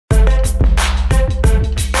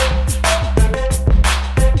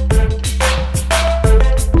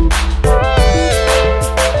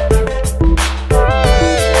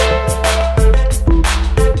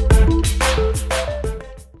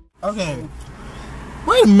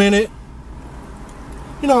Wait a minute.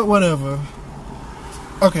 You know what? Whatever.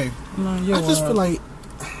 Okay. No, I just feel like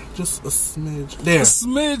just a smidge. There. A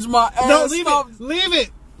smidge, my ass. No, leave it. Leave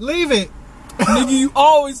it. Leave it. Nigga, you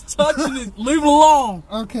always touching it. Leave it alone.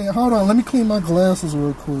 Okay, hold on. Let me clean my glasses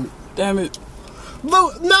real quick. Damn it. No,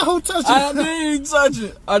 who touched it? I didn't touch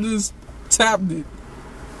it. I just tapped it.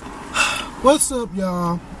 What's up,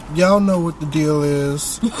 y'all? Y'all know what the deal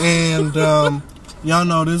is. And y'all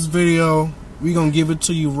know this video, we gonna give it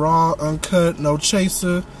to you raw, uncut, no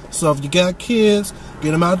chaser. So if you got kids,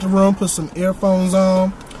 get them out the room, put some earphones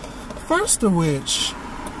on. First of which,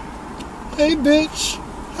 hey bitch,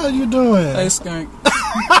 how you doing? Hey skank.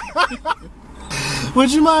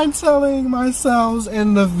 Would you mind telling myself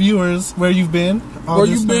and the viewers where you've been? Where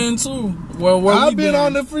you been too? Well, where I've been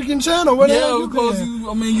on the freaking channel. Where yeah, because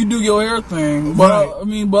you do your hair thing. But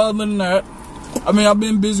right. But other than that, I've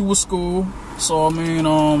been busy with school. So you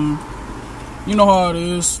know how it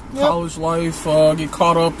is. Yep. College life, get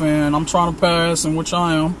caught up, and I'm trying to pass, and which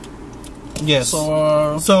I am. Yes.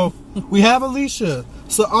 So we have Alicia.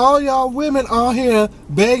 So all y'all women out here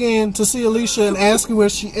begging to see Alicia and asking where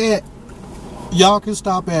she at, y'all can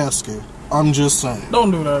stop asking. I'm just saying.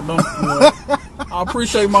 Don't do that. Don't do that. I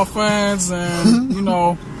appreciate my fans, and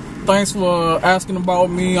thanks for asking about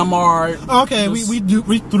me. I'm alright. Okay, we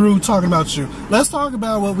through talking about you. Let's talk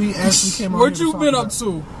about what we actually came on. What you been up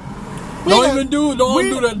to? Don't do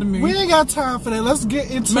that to me. We ain't got time for that. Let's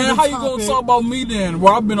get into Man, how you gonna talk about me then?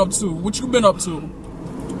 What I've been up to? What you been up to?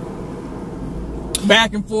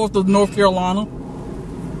 Back and forth to North Carolina?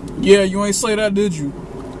 Yeah, you ain't say that, did you?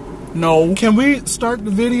 No. Can we start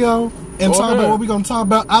the video and talk about what we're gonna talk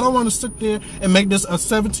about? I don't want to sit there and make this a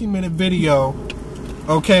 17-minute video.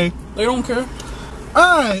 Okay? They don't care.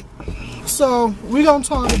 Alright. So we're gonna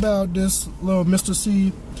talk about this little Mr.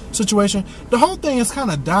 C situation. The whole thing has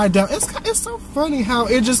kind of died down. It's so funny how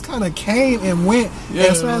it just kind of came and went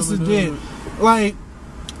as fast as it did. Like,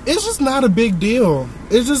 it's just not a big deal.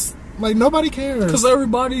 It's just like nobody cares. Because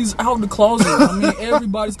everybody's out the closet.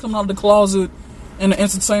 Everybody's coming out of the closet in the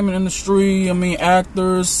entertainment industry.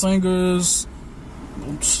 Actors, singers.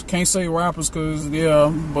 Can't say rappers because,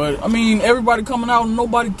 but everybody coming out and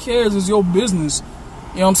nobody cares. It's your business.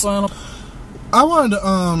 You know what I'm saying? I wanted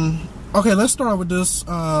to, okay, let's start with this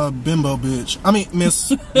bimbo bitch.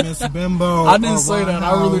 Miss Bimbo. I didn't say that.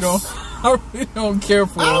 I really don't care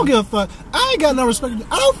for her. I don't give a fuck. I ain't got no respect.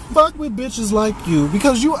 I don't fuck with bitches like you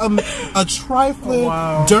because you a trifling,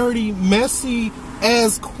 dirty, messy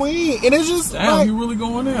ass queen, and it's just damn, you really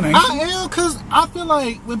going in, ain't you? I am, because I feel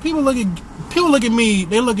like when people look at me,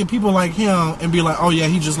 they look at people like him and be like, oh yeah,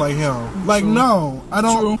 he just like him. Like, true. No, I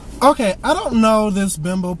don't. True. Okay, I don't know this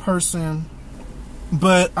bimbo person,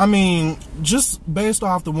 but just based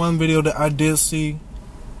off the one video that I did see,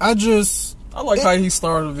 I like how he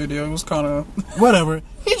started the video. It was kind of whatever.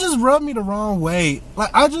 He just rubbed me the wrong way.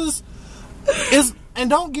 Like, and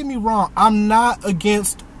don't get me wrong, I'm not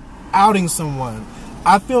against outing someone.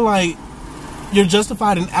 I feel like you're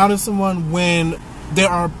justified in outing someone when there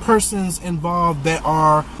are persons involved that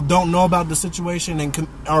don't know about the situation and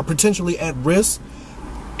are potentially at risk.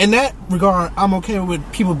 In that regard, I'm okay with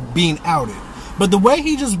people being outed. But the way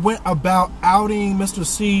he just went about outing Mr.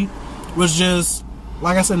 C was just,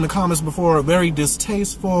 like I said in the comments before, very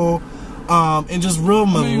distasteful and just real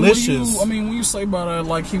malicious. When you say about that,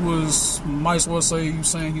 like he might as well say you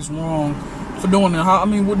saying he's wrong for doing that.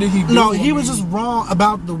 What did he do? No, he was just wrong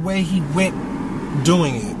about the way he went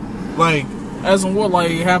doing it. Like, as in what?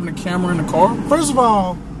 Like having a camera in the car? First of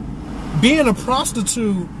all, being a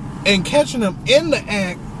prostitute and catching him in the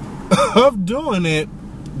act of doing it,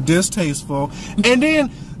 distasteful. And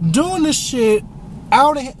then doing this shit,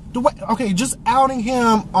 just outing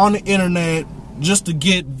him on the internet just to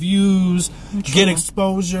get views, get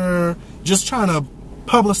exposure, just trying to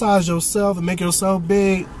publicize yourself and make yourself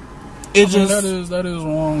big. That is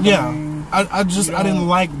wrong. Yeah, I didn't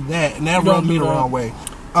like that, and that rubbed me the wrong way.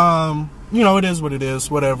 It is what it is.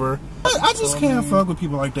 Whatever. I just can't fuck with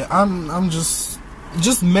people like that. I'm just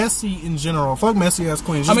messy in general. Fuck messy ass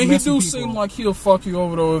queens. He do seem like he'll fuck you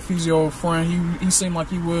over though if he's your friend. He seem like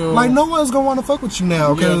he will. Like, no one's gonna want to fuck with you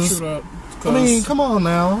now. Yeah, true that. Come on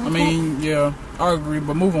now. Yeah, I agree.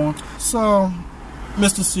 But move on. So,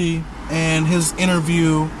 Mr. C and his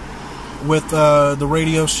interview with the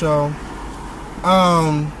radio show.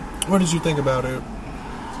 What did you think about it?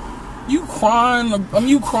 You crying?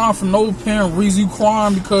 You crying for no apparent reason. You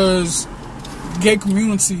crying because gay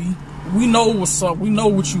community. We know what's up. We know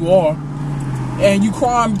what you are. And you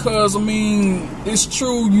crying because, it's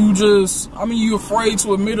true. You just, you afraid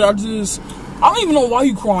to admit it. I don't even know why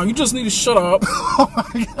you crying. You just need to shut up.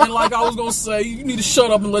 And like I was gonna say, you need to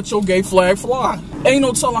shut up and let your gay flag fly. Ain't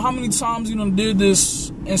no telling how many times you done did this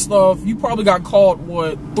and stuff. You probably got caught,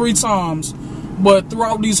 what, 3 times. But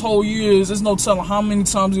throughout these whole years, there's no telling how many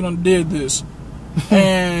times you done did this.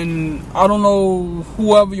 And I don't know,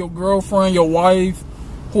 whoever, your girlfriend, your wife,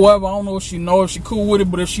 whoever, I don't know if she know, if she cool with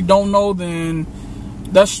it, but if she don't know, then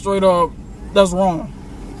that's straight up, that's wrong.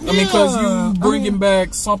 I mean, because you bringing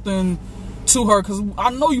back something to her, because I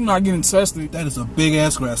know you're not getting tested. That is a big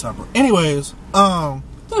ass grasshopper. Anyways, that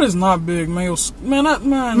is not big, man.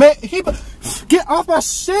 Man, he get off my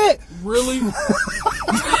shit. Really?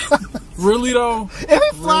 Really though? If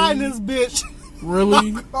he flying this bitch, really?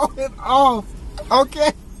 I'm going off.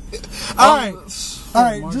 Okay. All right. Just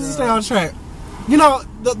to stay on track. You know,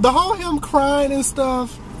 the whole him crying and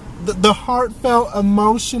stuff, the heartfelt,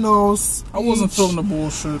 emotional speech, I wasn't feeling the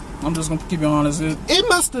bullshit. I'm just gonna keep it honest. It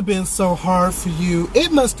must have been so hard for you.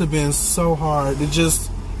 It must have been so hard to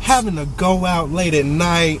just having to go out late at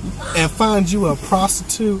night and find you a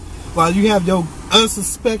prostitute while you have your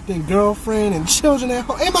unsuspecting girlfriend and children at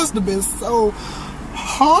home. It must have been so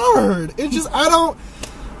hard. It just,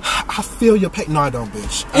 I feel your pain. No, I don't,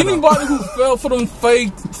 bitch. Anybody who fell for them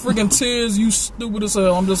fake freaking tears, you stupid as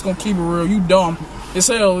hell. I'm just gonna keep it real. You dumb as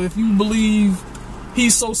hell. If you believe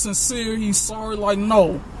he's so sincere, he's sorry, like,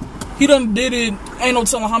 no. He done did it, ain't no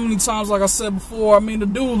telling how many times, like I said before. I mean, the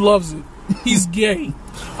dude loves it. He's gay.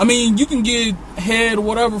 I mean, you can get head or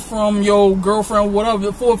whatever from your girlfriend,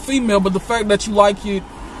 whatever, for a female, but the fact that you like it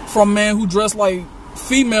from men who dress like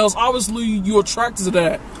females, obviously you're attracted to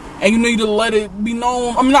that. And you need to let it be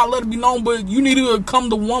known. I mean, not let it be known, but you need to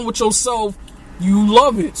come to one with yourself. You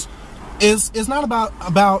love it. It's not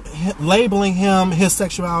about labeling him, his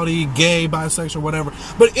sexuality, gay, bisexual, whatever.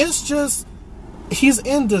 But it's just, he's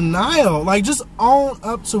in denial. Like, just own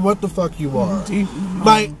up to what the fuck you are.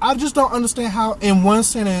 Like, I just don't understand how in one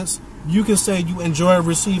sentence you can say you enjoy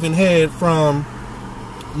receiving head from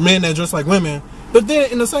men that dress like women, but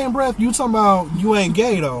then in the same breath you talking about you ain't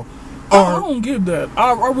gay though. I don't get that.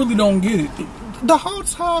 I really don't get it. The whole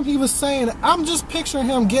time he was saying, I'm just picturing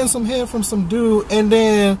him getting some head from some dude, and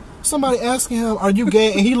then somebody asking him, "Are you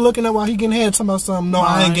gay?" and he looking at while he getting head, talking about something. No,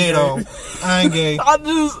 I ain't gay though. I ain't gay.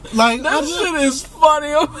 Shit is funny.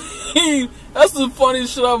 I mean, that's the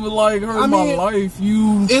funniest shit I've like heard in my life.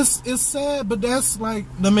 It's sad, but that's like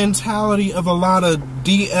the mentality of a lot of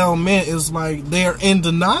DL men. Is like they're in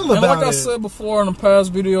denial about it. And like I said before in the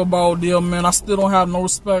past video about DL men, I still don't have no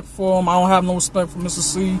respect for them. I don't have no respect for Mr.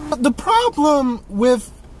 C. The problem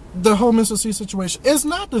with the whole Mr. C situation is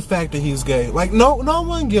not the fact that he's gay. Like, no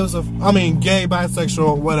one gives a, I mean, gay,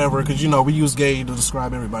 bisexual, whatever, because, you know, we use gay to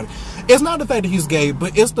describe everybody. It's not the fact that he's gay,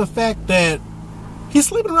 but it's the fact that he's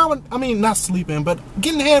sleeping around with, I mean, not sleeping, but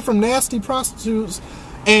getting head from nasty prostitutes,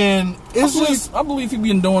 and it's I believe he's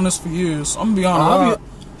been doing this for years. I'm gonna be honest.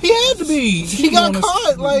 He had to be. He got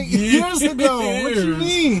caught like years ago. What you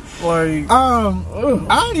mean? Like, I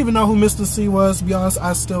don't even know who Mr. C was. To be honest,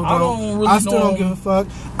 I still don't. I still don't give a fuck.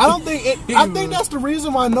 I don't think. I think that's the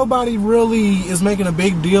reason why nobody really is making a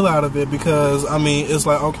big deal out of it, because I mean, it's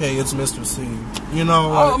like, okay, it's Mr. C. You know.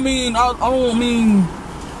 Like, I don't mean.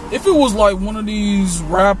 If it was like one of these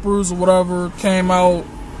rappers or whatever came out,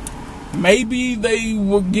 maybe they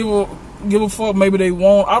would give a fuck. Maybe they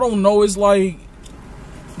won't. I don't know. It's like,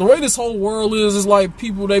 the way this whole world is like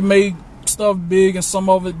people, they make stuff big and some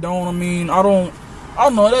of it don't. I mean, I don't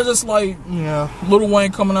know. That's just like, yeah, Lil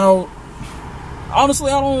Wayne coming out.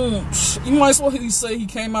 Honestly, I don't. You might as well say he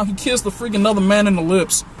came out, he kissed a freaking another man in the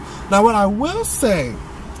lips. Now, what I will say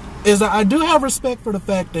is that I do have respect for the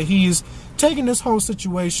fact that he's taking this whole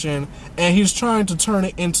situation and he's trying to turn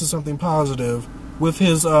it into something positive with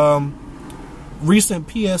his recent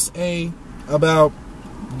PSA about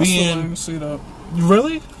being. See that.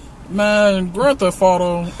 Really? Man, Grand Theft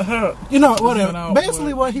Auto. You know, whatever.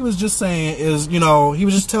 Basically, what he was just saying is, you know, he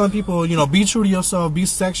was just telling people, you know, be true to yourself, be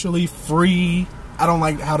sexually free. I don't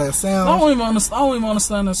like how that sounds. I don't even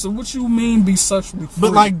understand that. So, what you mean, be sexually free?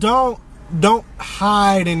 But like, don't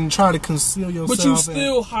hide and try to conceal yourself. But you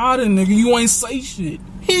still hiding, nigga. You ain't say shit.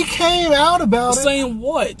 He came out about it. Saying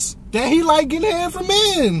what? That he like getting head from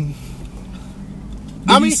men.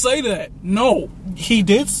 Did he say that? No. He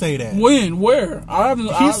did say that. When? Where?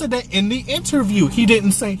 He said that in the interview. He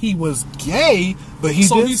didn't say he was gay, but he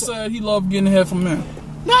said he loved getting head from men.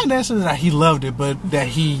 Not necessarily that he loved it, but that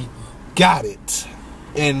he got it.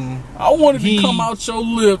 And I wanted to come out your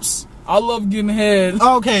lips. I love getting head.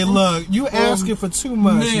 Okay, look, you asking for too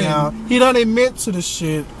much now. He done admit to the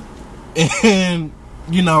shit. And,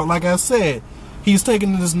 you know, like I said, he's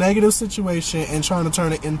taking this negative situation and trying to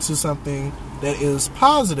turn it into something that is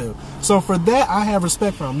positive. So for that, I have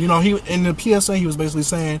respect for him. You know, he in the PSA, he was basically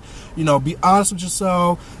saying, you know, be honest with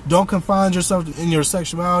yourself. Don't confine yourself in your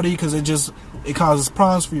sexuality, because it causes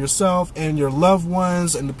problems for yourself and your loved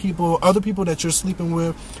ones and the other people that you're sleeping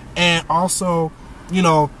with, and also, you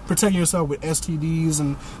know, protecting yourself with STDs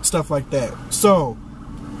and stuff like that. So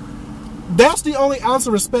that's the only ounce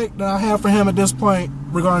of respect that I have for him at this point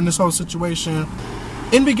regarding this whole situation.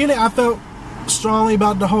 In the beginning, I felt strongly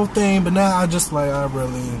about the whole thing, but now I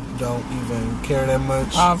really don't even care that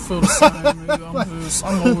much. I feel the same.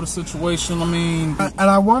 I'm over the situation. I mean, and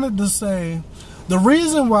I wanted to say, the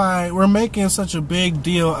reason why we're making such a big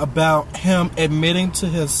deal about him admitting to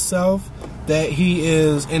himself that he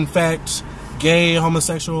is in fact gay,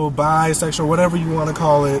 homosexual, bisexual, whatever you want to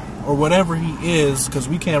call it, or whatever he is, because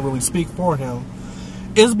we can't really speak for him,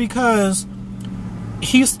 is because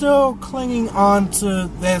he's still clinging on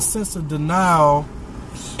to that sense of denial,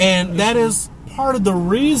 and that is part of the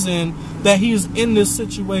reason that he's in this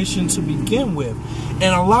situation to begin with.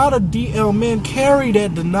 And a lot of DL men carry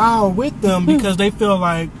that denial with them because they feel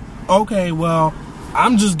like, okay, well,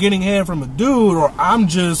 I'm just getting head from a dude, or I'm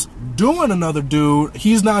just doing another dude.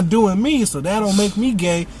 He's not doing me, so that don't make me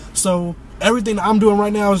gay. So everything I'm doing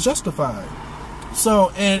right now is justified. So,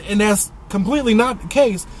 and that's completely not the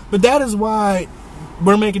case. But that is why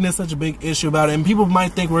we're making this such a big issue about it. And people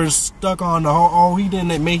might think we're stuck on the whole, oh, he didn't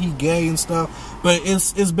admit he gay and stuff. But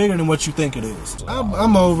it's bigger than what you think it is.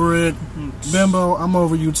 I'm over it. Bimbo, I'm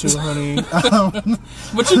over you too, honey.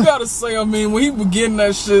 But you gotta say, I mean, when he was getting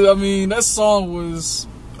that shit, I mean, that song was...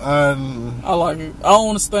 I like it. I don't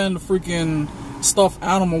understand the freaking stuffed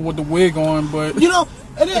animal with the wig on, but... You know,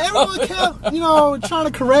 and then everyone kept, you know,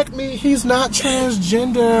 trying to correct me. He's not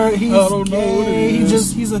transgender. He's gay.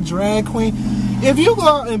 He's a drag queen. If you go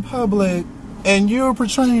out in public and you're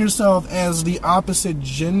portraying yourself as the opposite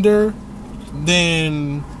gender,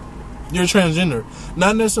 then you're transgender.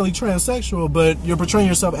 Not necessarily transsexual, but you're portraying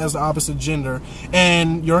yourself as the opposite gender,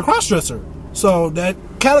 and you're a crossdresser. So that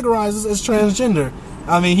categorizes as transgender.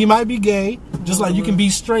 I mean, he might be gay, just like you can be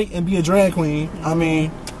straight and be a drag queen. I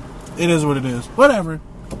mean, it is what it is. Whatever.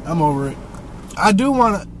 I'm over it. I do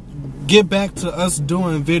want to get back to us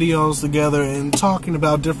doing videos together and talking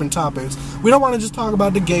about different topics. We don't want to just talk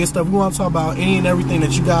about the gay stuff. We want to talk about any and everything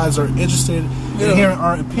that you guys are interested in hearing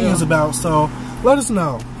our opinions about. So let us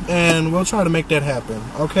know, and we'll try to make that happen.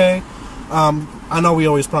 Okay? I know we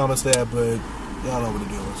always promise that, but y'all know what the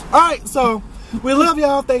deal is. All right, so we love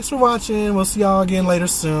y'all. Thanks for watching. We'll see y'all again later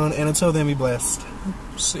soon, and until then, be blessed.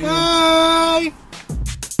 See you. Bye.